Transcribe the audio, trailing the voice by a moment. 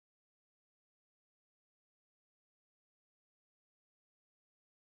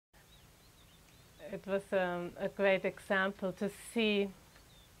it was a great example to see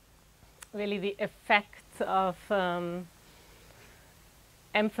really the effects of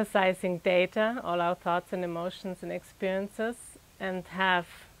emphasizing data, all our thoughts and emotions and experiences, and have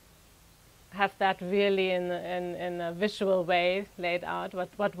that really in a visual way laid out,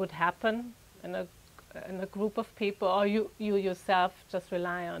 what would happen in a group of people, or you yourself just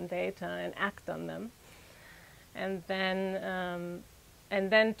rely on data and act on them. And then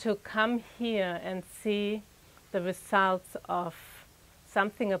to come here and see the results of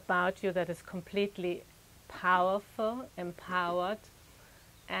something about you that is completely powerful, empowered,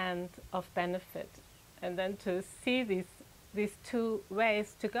 and of benefit. And then to see these two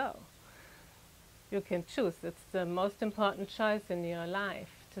ways to go. You can choose. It's the most important choice in your life,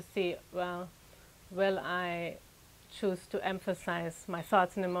 to see, well, will I choose to emphasize my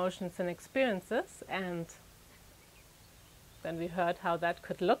thoughts and emotions and experiences, and then we heard how that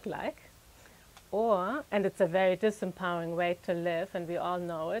could look like. Or, and it's a very disempowering way to live, and we all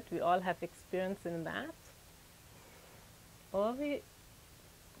know it, we all have experience in that. Or we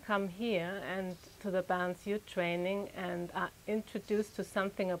come here and to the Balance You training and are introduced to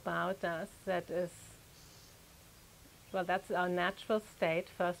something about us that is, well, that's our natural state,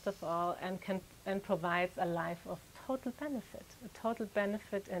 first of all, and provides a life of total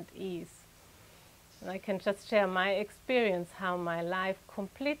benefit and ease. And I can just share my experience, how my life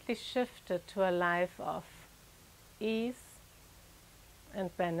completely shifted to a life of ease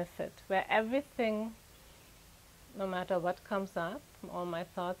and benefit, where everything, no matter what comes up, all my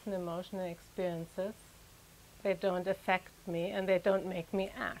thoughts and emotional experiences, they don't affect me and they don't make me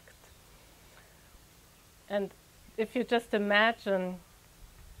act. And if you just imagine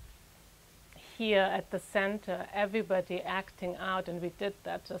here at the center, everybody acting out, and we did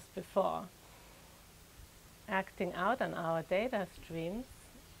that just before, acting out on our data streams,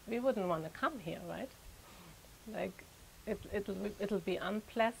 we wouldn't want to come here, right? Like, it'll be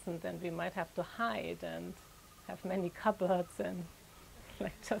unpleasant, and we might have to hide and have many cupboards and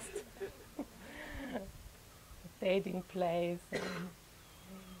like just a dating place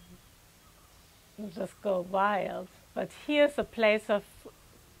and just go wild. But here's a place of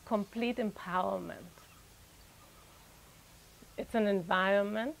complete empowerment. It's an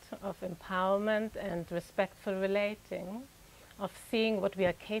environment of empowerment and respectful relating, of seeing what we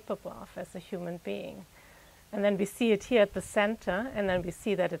are capable of as a human being. And then we see it here at the center, and then we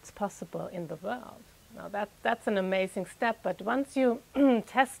see that it's possible in the world. Now that's an amazing step, but once you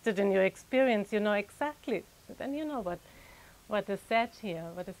test it in your experience, you know exactly, then you know what is said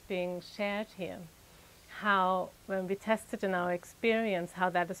here, what is being shared here. How, when we test it in our experience, how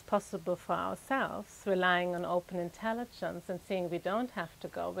that is possible for ourselves, relying on open intelligence and seeing we don't have to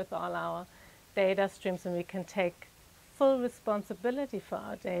go with all our data streams, and we can take full responsibility for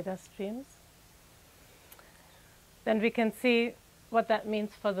our data streams, then we can see what that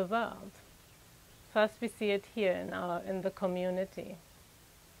means for the world. First, we see it here in the community.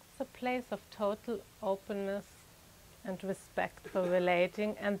 It's a place of total openness and respect for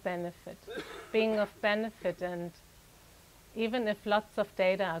relating and benefit, being of benefit. And even if lots of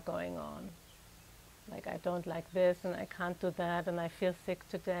data are going on, like I don't like this and I can't do that and I feel sick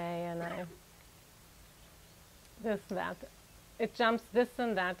today and I this and that, it jumps this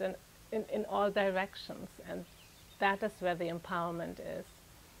and that in all directions, and that is where the empowerment is.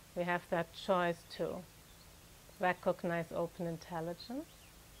 We have that choice to recognize open intelligence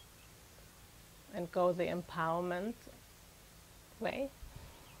and go the empowerment way,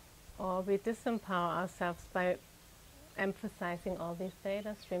 or we disempower ourselves by emphasizing all these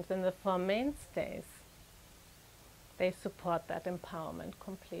data streams. And the four mainstays, they support that empowerment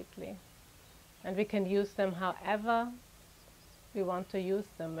completely. And we can use them however we want to use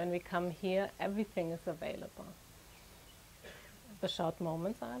them. When we come here, everything is available. The short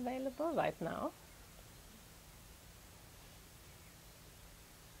moments are available right now.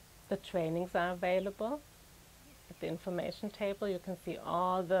 The trainings are available. At the information table, you can see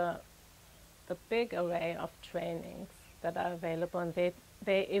all the big array of trainings that are available, and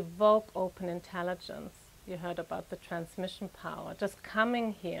they evoke open intelligence. You heard about the transmission power. Just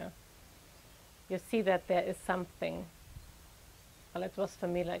coming here, you see that there is something. Well, it was for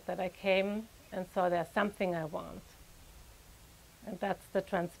me like that. I came and saw there's something I want. And that's the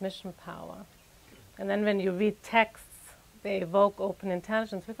transmission power. And then when you read texts, they evoke open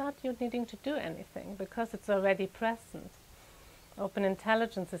intelligence without you needing to do anything, because it's already present. Open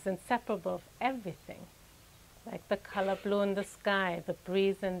intelligence is inseparable of everything, like the color blue in the sky, the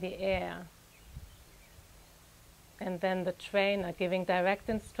breeze in the air. And then the trainer giving direct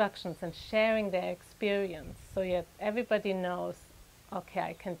instructions and sharing their experience, so yet everybody knows, okay,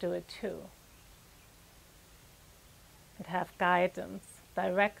 I can do it too. and have guidance,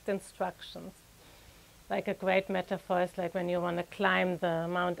 direct instructions. Like a great metaphor is like when you want to climb the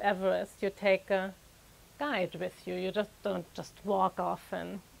Mount Everest, you take a guide with you. You just don't just walk off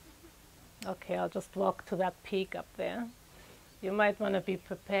and, okay, I'll just walk to that peak up there. You might want to be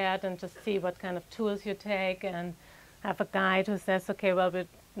prepared and just see what kind of tools you take and have a guide who says, okay, well, we'll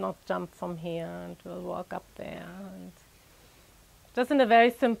not jump from here and we'll walk up there. And just in a very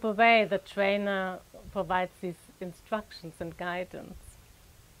simple way, the trainer provides these instructions and guidance,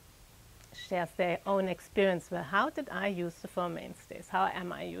 shares their own experience. Well, how did I use the Four Mainstays? How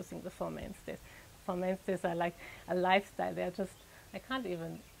am I using the Four Mainstays? Four Mainstays are like a lifestyle. They're just, I can't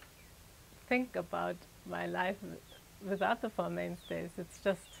even think about my life without the Four Mainstays. It's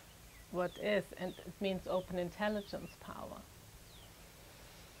just what is, and it means open intelligence power.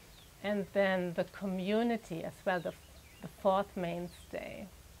 And then the community as well, the fourth mainstay.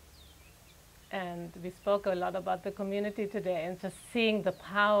 And we spoke a lot about the community today, and just seeing the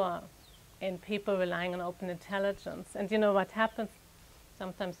power in people relying on open intelligence. And you know what happens?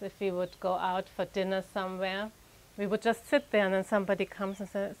 Sometimes if we would go out for dinner somewhere, we would just sit there and then somebody comes and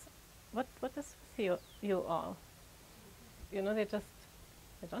says, what is with you all? You know, they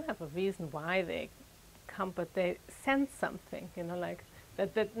don't have a reason why they come, but they sense something, you know, like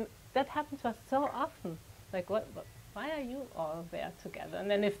that happens to us so often. Like, why are you all there together?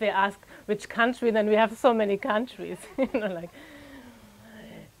 And then if they ask which country, then we have so many countries, you know, like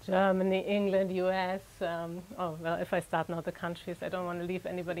Germany, England, US. Oh, well, if I start now the countries, I don't want to leave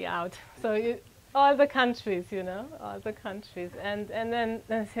anybody out. So all the countries, you know, all the countries. And then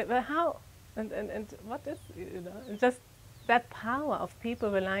they say, well, how? And what is, you know, and just that power of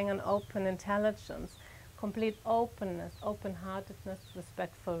people relying on open intelligence, complete openness, open-heartedness,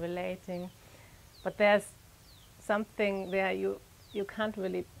 respect for relating. But there's something there you can't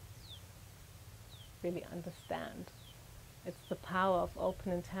really understand. It's the power of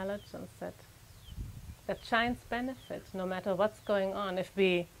open intelligence that shines benefit no matter what's going on. If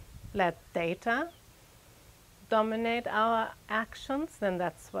we let data dominate our actions, then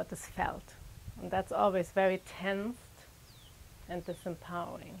that's what is felt. And that's always very tensed and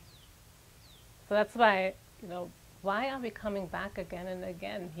disempowering. So that's why, you know, why are we coming back again and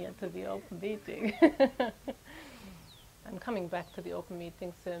again here to the open meeting? I'm coming back to the open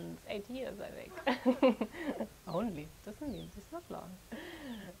meeting since 8 years, I think. Only, doesn't mean it's not long.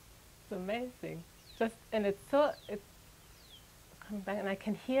 It's amazing. And it's coming back, and I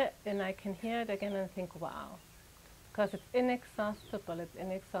can hear it again and think, wow, because it's inexhaustible. It's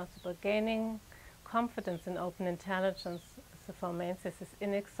inexhaustible. Gaining confidence in open intelligence, as the Four Mainstays, is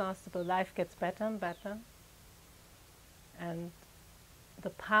inexhaustible. Life gets better and better, and the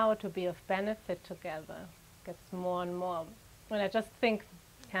power to be of benefit together gets more and more. When I just think,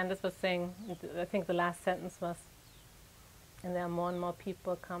 Candace was saying, I think the last sentence was, and there are more and more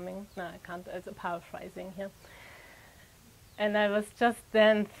people coming. No, I can't, it's a paraphrasing here. And I was just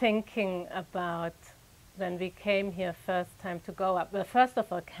then thinking about when we came here first time to go up. Well, first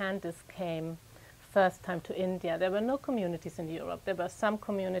of all, Candace came first time to India. There were no communities in Europe. There were some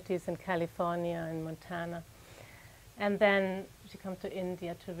communities in California and Montana. And then she came to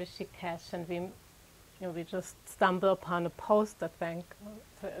India, to Rishikesh, and we just stumbled upon a poster,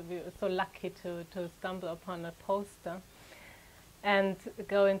 we were so lucky to stumble upon a poster and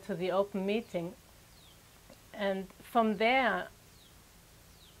go into the open meeting. And from there,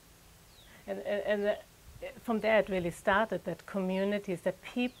 from there it really started, that communities, that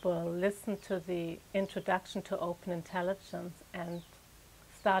people listened to the introduction to open intelligence and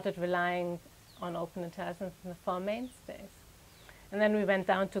started relying on open intelligence in the Four Mainstays. And then we went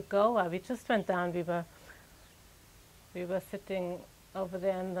down to Goa. We just went down. We were sitting over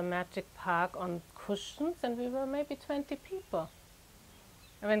there in the Magic Park on cushions, and we were maybe 20 people.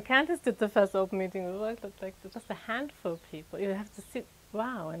 And when Candace did the first open meeting, we were like just a handful of people. You have to see,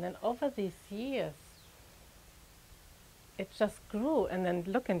 wow. And then over these years, it just grew. And then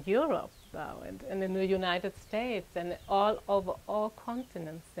look in Europe now, and in the United States, and all over all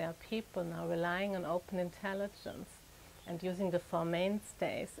continents, there are people now relying on open intelligence and using the Four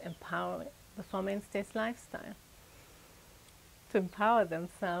Mainstays, empowering the Four Mainstays lifestyle to empower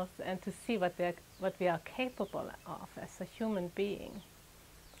themselves and to see what we are capable of as a human being,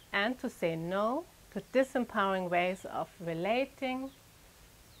 and to say no to disempowering ways of relating,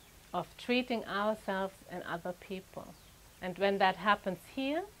 of treating ourselves and other people. And when that happens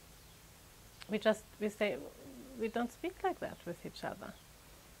here, we say, we don't speak like that with each other.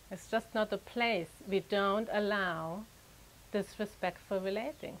 It's just not a place. We don't allow disrespectful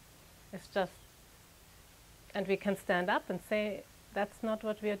relating. It's just, and we can stand up and say, that's not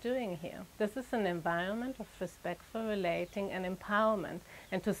what we are doing here. This is an environment of respectful relating and empowerment.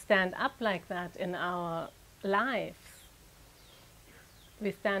 And to stand up like that in our lives,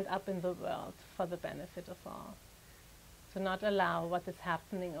 we stand up in the world for the benefit of all. To not allow what is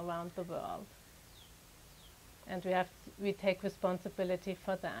happening around the world. And we take responsibility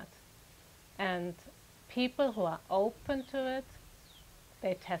for that. And people who are open to it,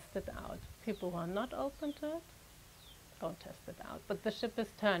 they test it out. People who are not open to it, don't test it out. But the ship is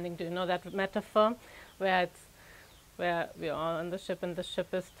turning. Do you know that metaphor? Where we're all on the ship and the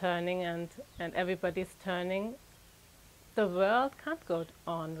ship is turning and everybody's turning. The world can't go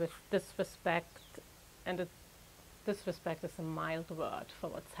on with disrespect, and disrespect is a mild word for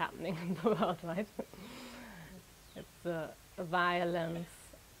what's happening in the world, right? It's violence,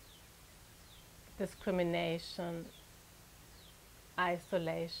 discrimination,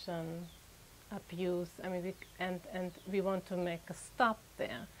 isolation, abuse. I mean, we want to make a stop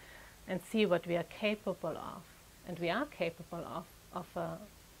there and see what we are capable of. And we are capable of an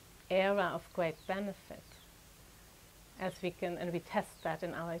era of great benefit. As we can, and we test that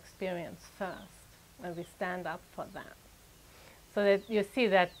in our experience first, and we stand up for that. So that you see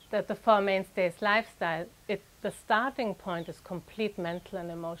that the Four Mainstays lifestyle, the starting point is complete mental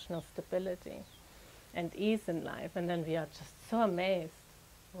and emotional stability and ease in life, and then we are just so amazed.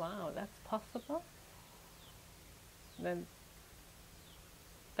 Wow, that's possible? Then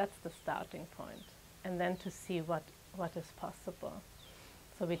that's the starting point. And then to see what is possible.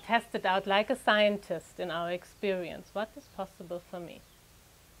 So we test it out like a scientist in our experience. What is possible for me?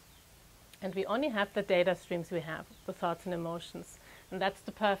 And we only have the data streams we have, the thoughts and emotions. And that's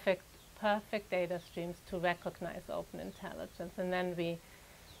the perfect data streams to recognize open intelligence. And then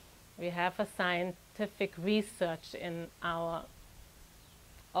we have a scientific research in our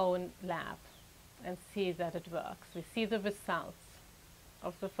own lab and see that it works. We see the results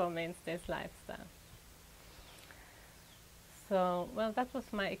of the Four Mainstays lifestyle. So, well, that was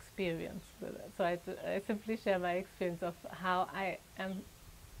my experience with it. So I simply share my experience of how I am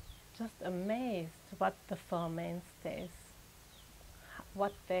just amazed what the Four Mainstays,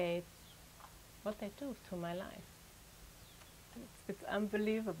 what they do to my life. It's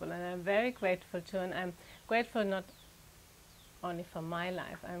unbelievable, and I'm very grateful too. And I'm grateful not only for my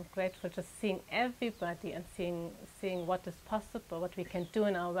life. I'm grateful just seeing everybody and seeing what is possible, what we can do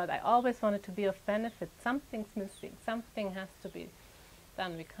in our world. I always wanted to be of benefit. Something's missing. Something has to be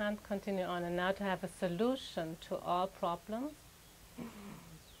done. We can't continue on. And now to have a solution to all problems,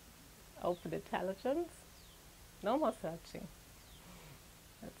 open intelligence, no more searching.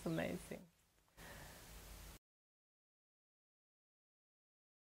 That's amazing.